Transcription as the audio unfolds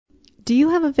Do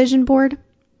you have a vision board?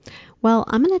 Well,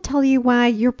 I'm going to tell you why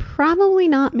you're probably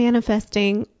not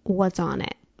manifesting what's on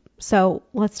it. So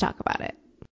let's talk about it.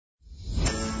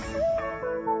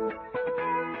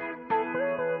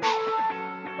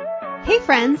 Hey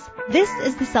friends, this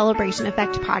is the Celebration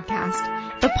Effect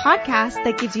podcast, the podcast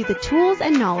that gives you the tools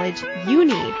and knowledge you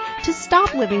need to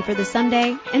stop living for the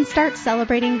someday and start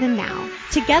celebrating the now.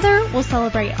 Together, we'll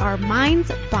celebrate our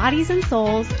minds, bodies, and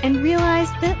souls and realize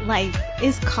that life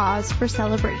is cause for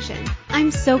celebration.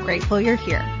 I'm so grateful you're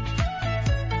here.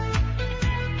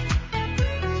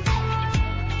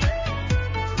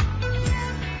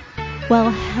 Well,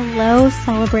 hello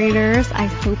celebrators. I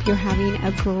hope you're having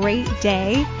a great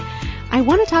day. I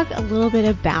want to talk a little bit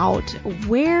about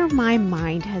where my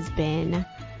mind has been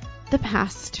the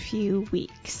past few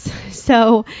weeks.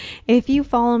 So if you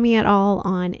follow me at all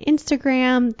on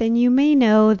Instagram, then you may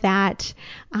know that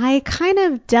I kind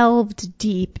of delved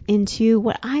deep into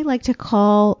what I like to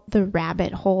call the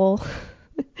rabbit hole.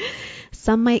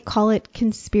 Some might call it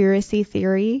conspiracy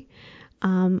theory.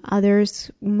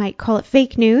 Others might call it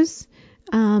fake news.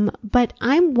 But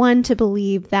I'm one to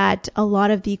believe that a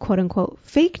lot of the quote unquote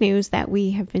fake news that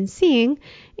we have been seeing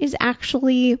is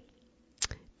actually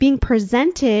being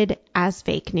presented as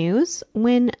fake news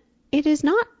when it is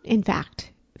not, in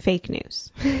fact, fake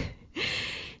news.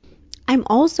 I'm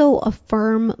also a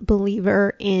firm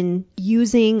believer in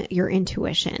using your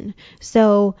intuition.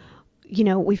 So,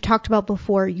 we've talked about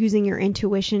before using your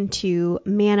intuition to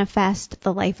manifest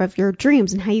the life of your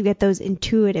dreams and how you get those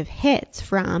intuitive hits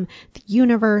from the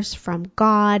universe, from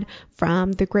God,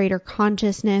 from the greater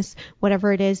consciousness,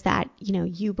 whatever it is that,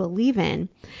 you believe in.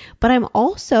 But I'm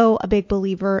also a big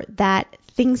believer that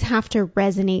things have to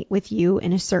resonate with you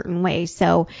in a certain way.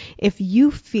 So if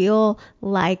you feel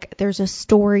like there's a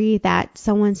story that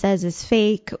someone says is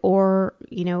fake or,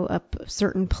 a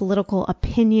certain political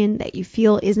opinion that you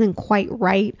feel isn't quite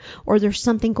right, or there's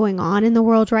something going on in the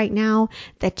world right now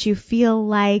that you feel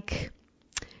like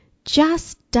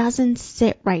just doesn't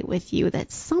sit right with you,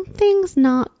 that something's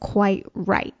not quite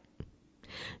right,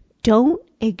 don't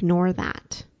ignore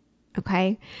that.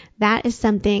 Okay? That is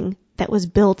something that was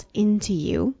built into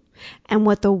you, and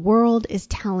what the world is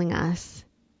telling us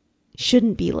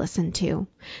shouldn't be listened to,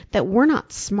 that we're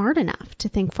not smart enough to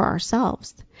think for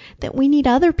ourselves, that we need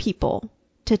other people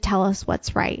to tell us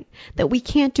what's right, that we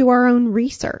can't do our own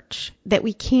research, that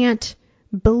we can't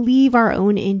believe our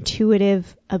own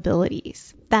intuitive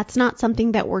abilities. That's not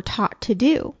something that we're taught to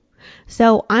do.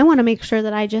 So I want to make sure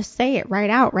that I just say it right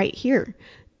out right here.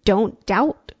 Don't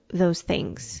doubt those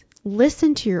things.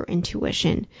 Listen to your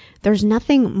intuition. There's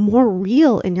nothing more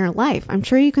real in your life. I'm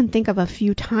sure you can think of a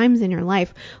few times in your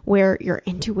life where your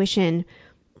intuition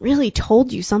really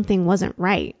told you something wasn't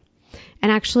right.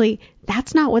 And actually,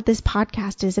 that's not what this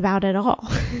podcast is about at all.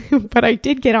 But I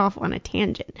did get off on a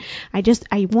tangent.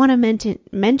 I want to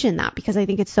mention that because I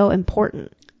think it's so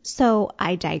important. So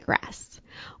I digress.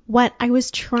 What I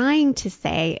was trying to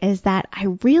say is that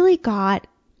I really got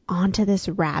onto this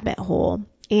rabbit hole.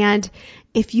 And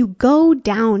if you go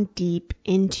down deep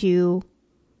into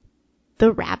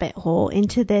the rabbit hole,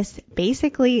 into this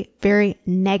basically very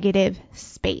negative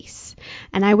space,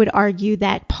 and I would argue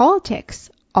that politics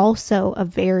also a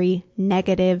very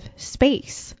negative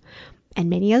space, and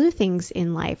many other things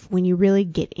in life, when you really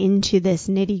get into this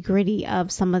nitty gritty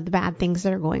of some of the bad things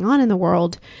that are going on in the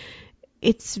world,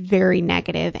 it's very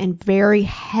negative and very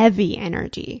heavy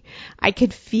energy. I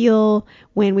could feel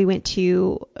when we went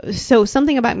so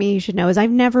something about me you should know is I've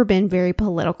never been very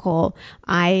political.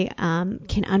 I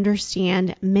can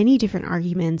understand many different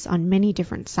arguments on many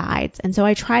different sides. And so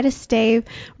I try to stay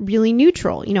really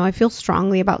neutral. I feel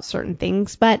strongly about certain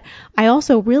things, but I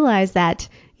also realize that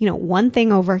one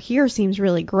thing over here seems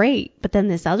really great, but then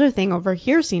this other thing over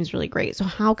here seems really great. So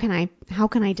how can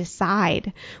I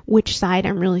decide which side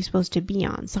I'm really supposed to be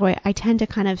on? So I tend to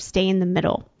kind of stay in the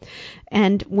middle.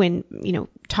 And when,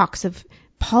 talks of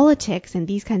politics and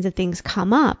these kinds of things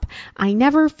come up, I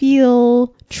never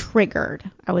feel triggered,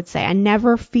 I would say. I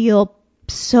never feel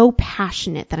so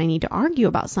passionate that I need to argue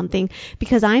about something,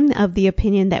 because I'm of the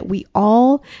opinion that we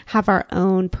all have our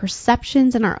own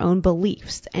perceptions and our own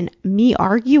beliefs, and me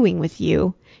arguing with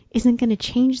you isn't going to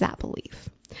change that belief.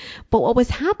 But what was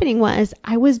happening was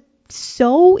I was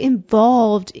so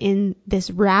involved in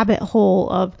this rabbit hole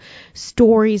of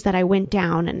stories that I went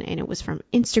down, and it was from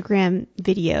Instagram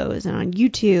videos and on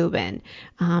YouTube and,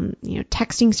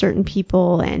 texting certain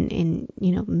people and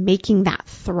making that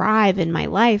thrive in my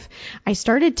life. I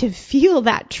started to feel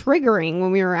that triggering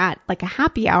when we were at like a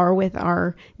happy hour with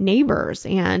our neighbors,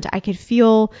 and I could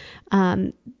feel,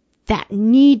 that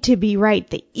need to be right,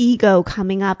 the ego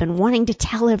coming up and wanting to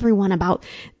tell everyone about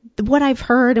what I've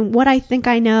heard and what I think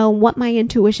I know, what my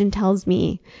intuition tells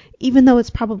me, even though it's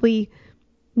probably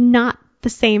not the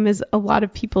same as a lot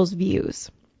of people's views.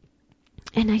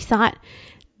 And I thought,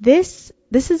 this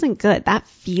isn't good. That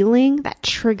feeling, that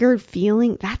triggered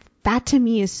feeling, that to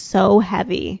me is so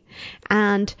heavy.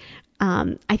 And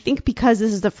I think because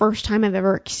this is the first time I've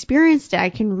ever experienced it, I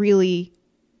can really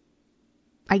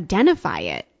identify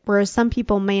it. Whereas some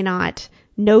people may not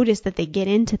notice that they get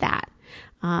into that.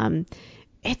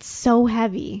 It's so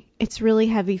heavy. It's really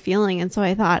heavy feeling. And so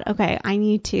I thought, okay, I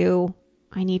need to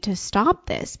stop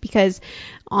this, because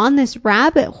on this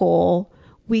rabbit hole,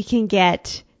 we can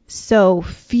get so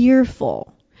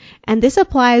fearful. And this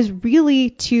applies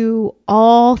really to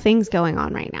all things going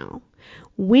on right now.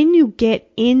 When you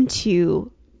get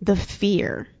into the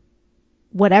fear,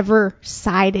 whatever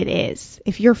side it is,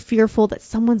 if you're fearful that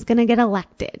someone's going to get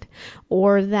elected,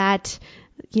 or that,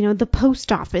 the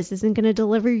post office isn't going to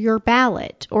deliver your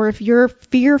ballot, or if you're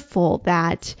fearful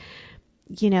that,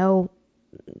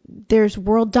 there's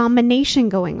world domination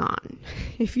going on,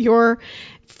 if you're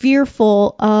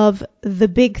fearful of the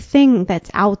big thing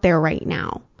that's out there right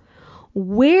now,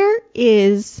 where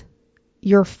is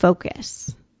your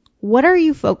focus? What are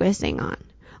you focusing on?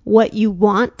 What you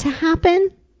want to happen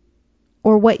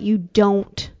or what you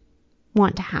don't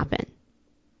want to happen?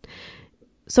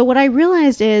 So what I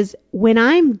realized is when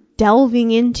I'm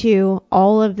delving into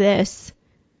all of this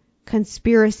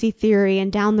conspiracy theory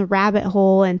and down the rabbit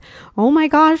hole and, oh my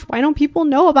gosh, why don't people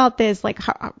know about this? Like,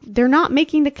 they're not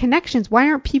making the connections. Why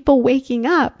aren't people waking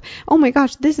up? Oh my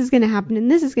gosh, this is going to happen and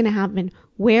this is going to happen.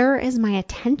 Where is my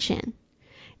attention?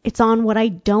 It's on what I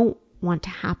don't want to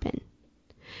happen.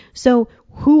 So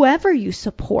whoever you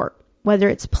support, whether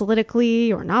it's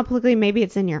politically or not politically, maybe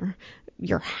it's in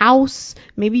your house,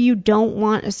 maybe you don't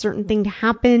want a certain thing to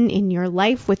happen in your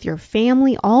life with your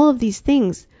family, all of these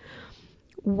things.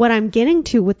 What I'm getting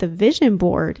to with the vision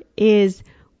board is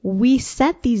we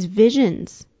set these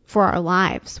visions for our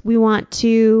lives. We want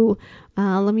to,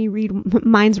 let me read,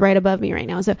 mine's right above me right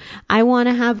now. So I want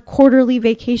to have quarterly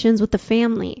vacations with the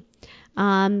family.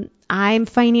 I'm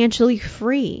financially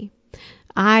free.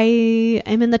 I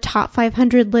am in the top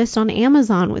 500 list on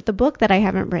Amazon with the book that I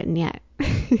haven't written yet.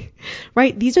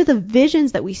 Right? These are the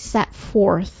visions that we set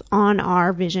forth on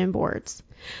our vision boards.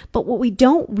 But what we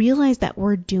don't realize that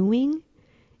we're doing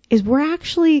is we're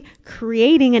actually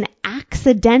creating an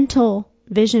accidental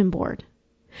vision board.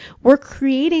 We're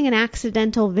creating an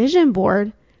accidental vision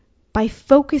board by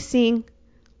focusing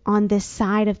on this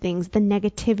side of things, the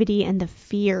negativity and the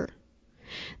fear.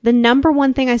 The number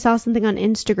one thing, I saw something on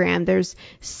Instagram, there's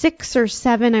 6 or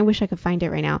 7, I wish I could find it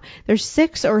right now. There's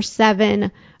 6 or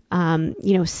 7,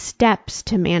 steps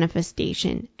to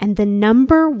manifestation. And the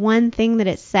number one thing that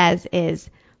it says is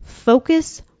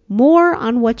focus more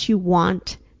on what you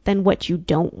want than what you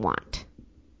don't want.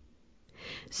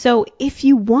 So if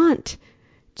you want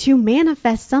to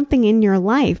manifest something in your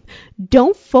life,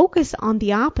 don't focus on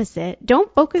the opposite.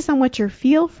 Don't focus on what you're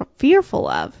fearful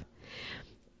of.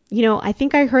 I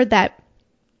think I heard that,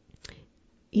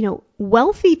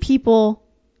 wealthy people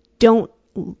don't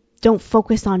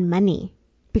focus on money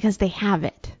because they have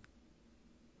it,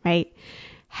 right?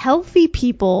 Healthy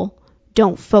people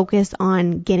don't focus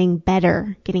on getting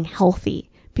better, getting healthy,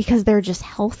 because they're just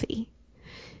healthy.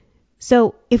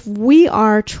 So if we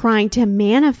are trying to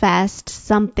manifest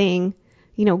something,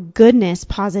 goodness,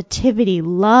 positivity,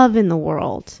 love in the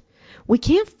world, we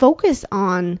can't focus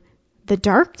on the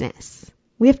darkness.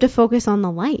 We have to focus on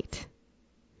the light.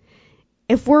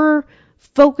 If we're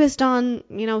focused on,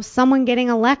 someone getting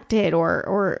elected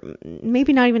or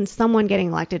maybe not even someone getting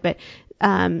elected, but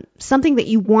something that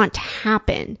you want to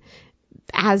happen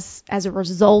as a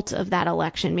result of that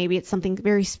election. Maybe it's something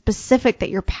very specific that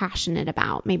you're passionate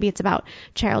about. Maybe it's about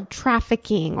child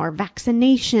trafficking or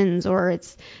vaccinations, or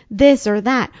it's this or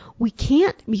that. We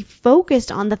can't be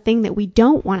focused on the thing that we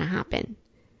don't want to happen.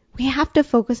 We have to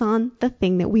focus on the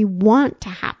thing that we want to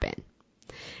happen.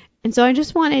 And so I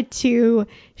just wanted to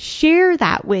share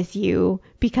that with you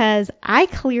because I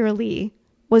clearly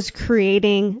was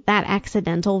creating that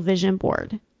accidental vision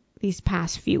board these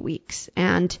past few weeks.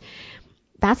 And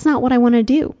that's not what I want to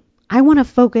do. I want to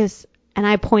focus, and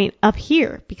I point up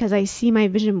here because I see my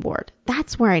vision board.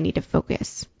 That's where I need to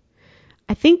focus.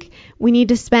 I think we need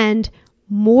to spend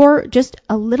more, just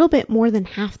a little bit more than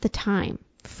half the time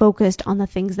focused on the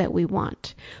things that we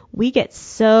want. We get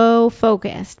so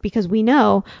focused because we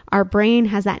know our brain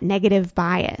has that negative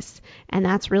bias, and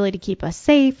that's really to keep us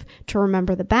safe, to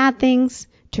remember the bad things,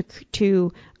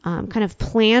 to kind of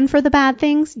plan for the bad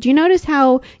things. Do you notice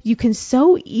how you can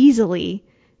so easily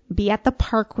be at the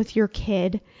park with your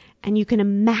kid and you can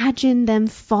imagine them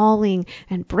falling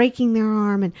and breaking their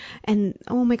arm and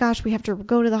oh my gosh, we have to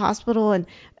go to the hospital, and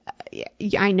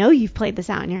I know you've played this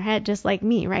out in your head just like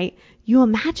me, right? You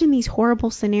imagine these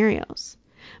horrible scenarios.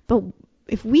 But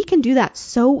if we can do that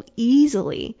so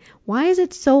easily, why is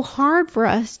it so hard for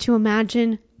us to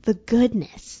imagine the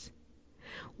goodness?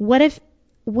 What if,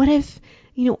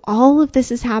 all of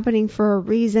this is happening for a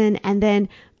reason, and then,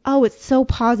 oh, it's so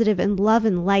positive and love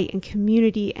and light and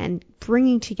community and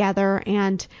bringing together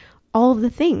and all of the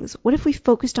things. What if we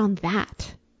focused on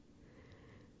that?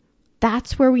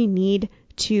 That's where we need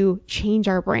to change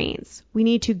our brains. We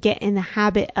need to get in the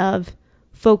habit of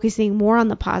focusing more on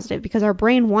the positive because our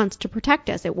brain wants to protect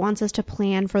us. It wants us to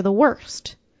plan for the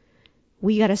worst.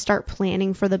 We got to start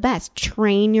planning for the best.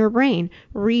 Train your brain,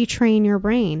 retrain your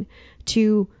brain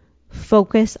to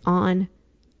focus on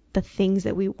the things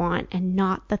that we want and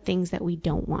not the things that we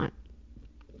don't want.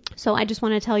 So I just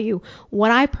want to tell you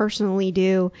what I personally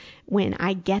do when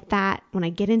I get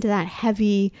into that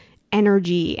heavy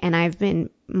energy and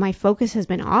my focus has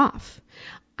been off.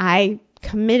 I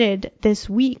committed this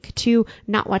week to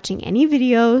not watching any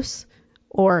videos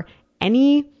or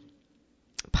any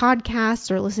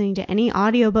podcasts or listening to any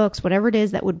audiobooks, whatever it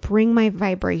is that would bring my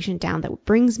vibration down, that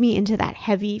brings me into that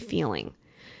heavy feeling.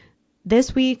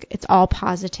 This week, it's all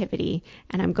positivity,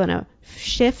 and I'm going to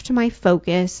shift my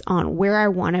focus on where I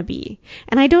want to be.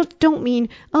 And I don't mean,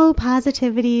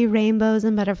 positivity, rainbows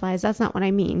and butterflies. That's not what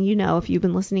I mean. If you've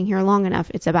been listening here long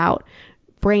enough, it's about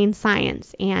brain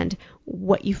science, and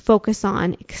what you focus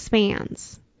on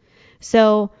expands.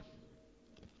 So,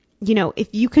 if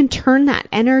you can turn that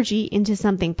energy into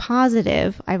something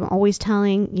positive, I'm always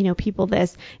telling, people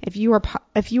this, if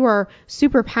you are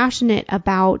super passionate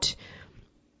about,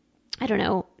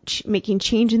 making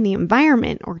change in the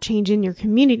environment or change in your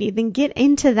community, then get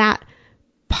into that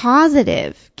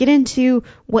positive. Get into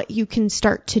what you can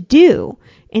start to do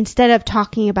instead of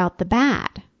talking about the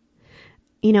bad.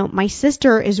 My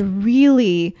sister is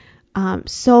really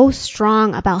so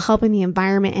strong about helping the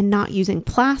environment and not using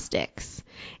plastics.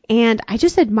 And I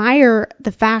just admire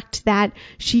the fact that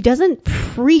she doesn't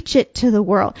preach it to the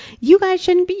world. You guys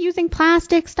shouldn't be using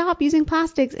plastic. Stop using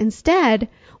plastics. Instead,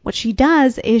 what she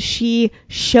does is she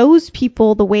shows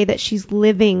people the way that she's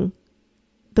living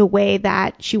the way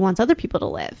that she wants other people to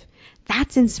live.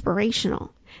 That's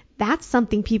inspirational. That's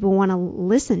something people want to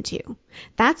listen to.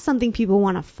 That's something people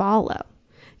want to follow.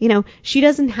 She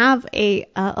doesn't have a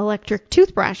electric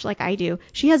toothbrush like I do.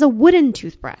 She has a wooden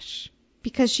toothbrush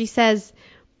because she says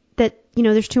that,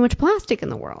 there's too much plastic in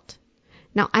the world.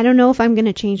 Now, I don't know if I'm going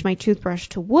to change my toothbrush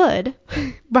to wood,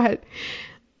 but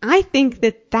I think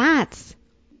that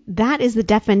is the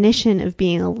definition of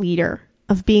being a leader,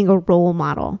 of being a role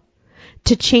model,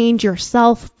 to change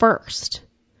yourself first.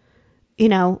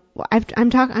 I'm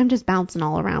just bouncing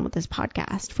all around with this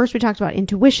podcast. First, we talked about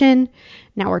intuition.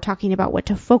 Now we're talking about what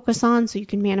to focus on so you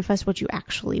can manifest what you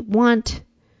actually want.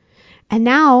 And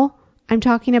now I'm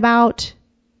talking about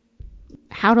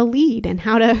how to lead and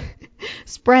how to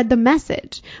spread the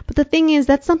message. But the thing is,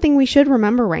 that's something we should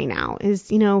remember right now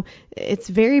is, it's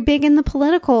very big in the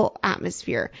political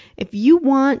atmosphere. If you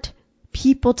want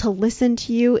people to listen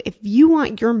to you, if you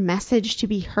want your message to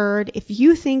be heard, if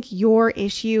you think your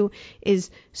issue is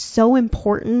so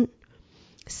important,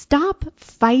 stop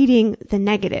fighting the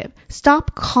negative.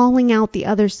 Stop calling out the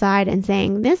other side and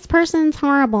saying, this person's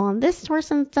horrible and this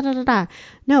person's da da da da.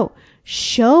 No,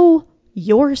 show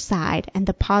your side and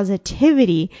the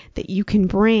positivity that you can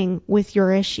bring with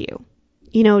your issue.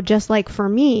 Just like for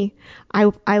me,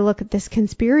 I look at this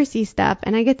conspiracy stuff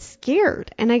and I get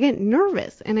scared and I get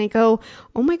nervous and I go,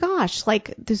 oh my gosh,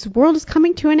 like this world is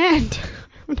coming to an end.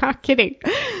 I'm not kidding.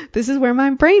 This is where my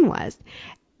brain was.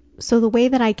 So the way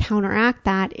that I counteract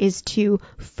that is to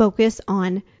focus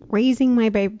on raising my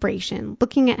vibration,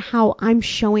 looking at how I'm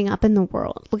showing up in the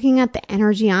world, looking at the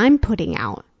energy I'm putting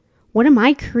out. What am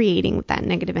I creating with that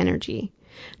negative energy?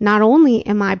 Not only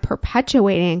am I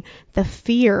perpetuating the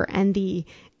fear and the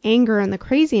anger and the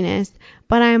craziness,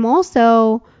 but I'm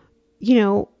also,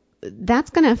 that's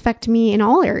going to affect me in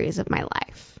all areas of my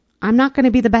life. I'm not going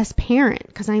to be the best parent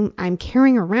because I'm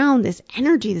carrying around this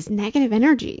energy, this negative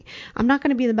energy. I'm not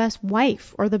going to be the best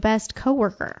wife or the best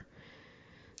coworker.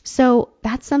 So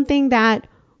that's something that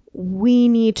we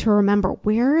need to remember.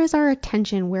 Where is our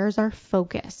attention? Where is our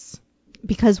focus?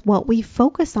 Because what we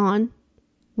focus on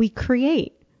we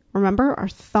create. Remember, our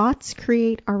thoughts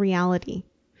create our reality.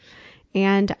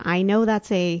 And I know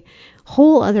that's a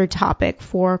whole other topic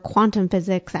for quantum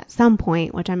physics at some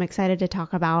point, which I'm excited to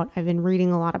talk about. I've been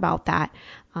reading a lot about that,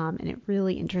 and it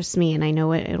really interests me, and I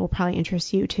know it'll probably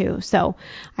interest you too. So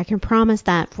I can promise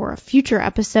that for a future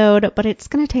episode, but it's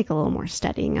going to take a little more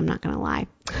studying. I'm not going to lie.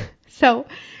 So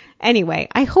anyway,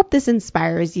 I hope this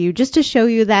inspires you just to show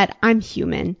you that I'm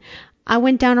human. I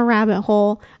went down a rabbit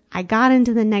hole. I got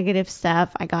into the negative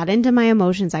stuff. I got into my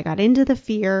emotions. I got into the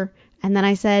fear. And then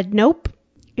I said, nope,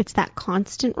 it's that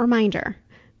constant reminder,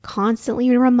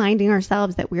 constantly reminding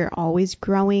ourselves that we are always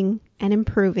growing and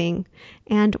improving,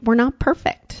 and we're not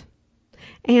perfect.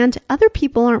 And other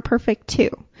people aren't perfect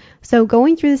too. So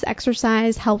going through this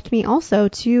exercise helped me also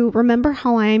to remember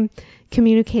how I'm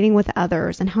communicating with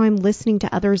others and how I'm listening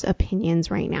to others'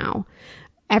 opinions right now.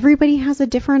 Everybody has a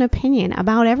different opinion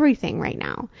about everything right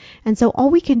now. And so all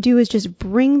we can do is just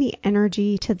bring the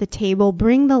energy to the table,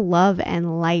 bring the love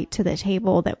and light to the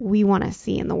table that we want to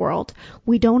see in the world.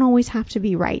 We don't always have to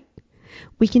be right.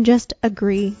 We can just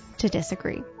agree to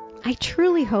disagree. I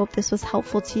truly hope this was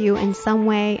helpful to you in some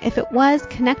way. If it was,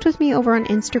 connect with me over on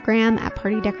Instagram at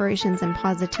Party Decorations and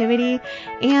Positivity.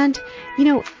 And,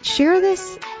 share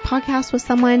this podcast with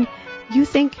someone you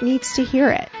think needs to hear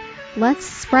it. Let's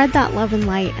spread that love and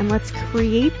light, and let's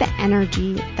create the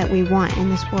energy that we want in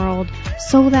this world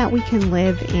so that we can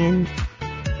live in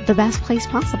the best place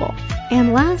possible.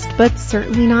 And last but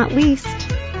certainly not least,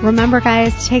 remember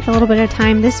guys, take a little bit of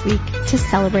time this week to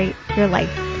celebrate your life.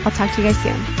 I'll talk to you guys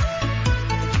soon.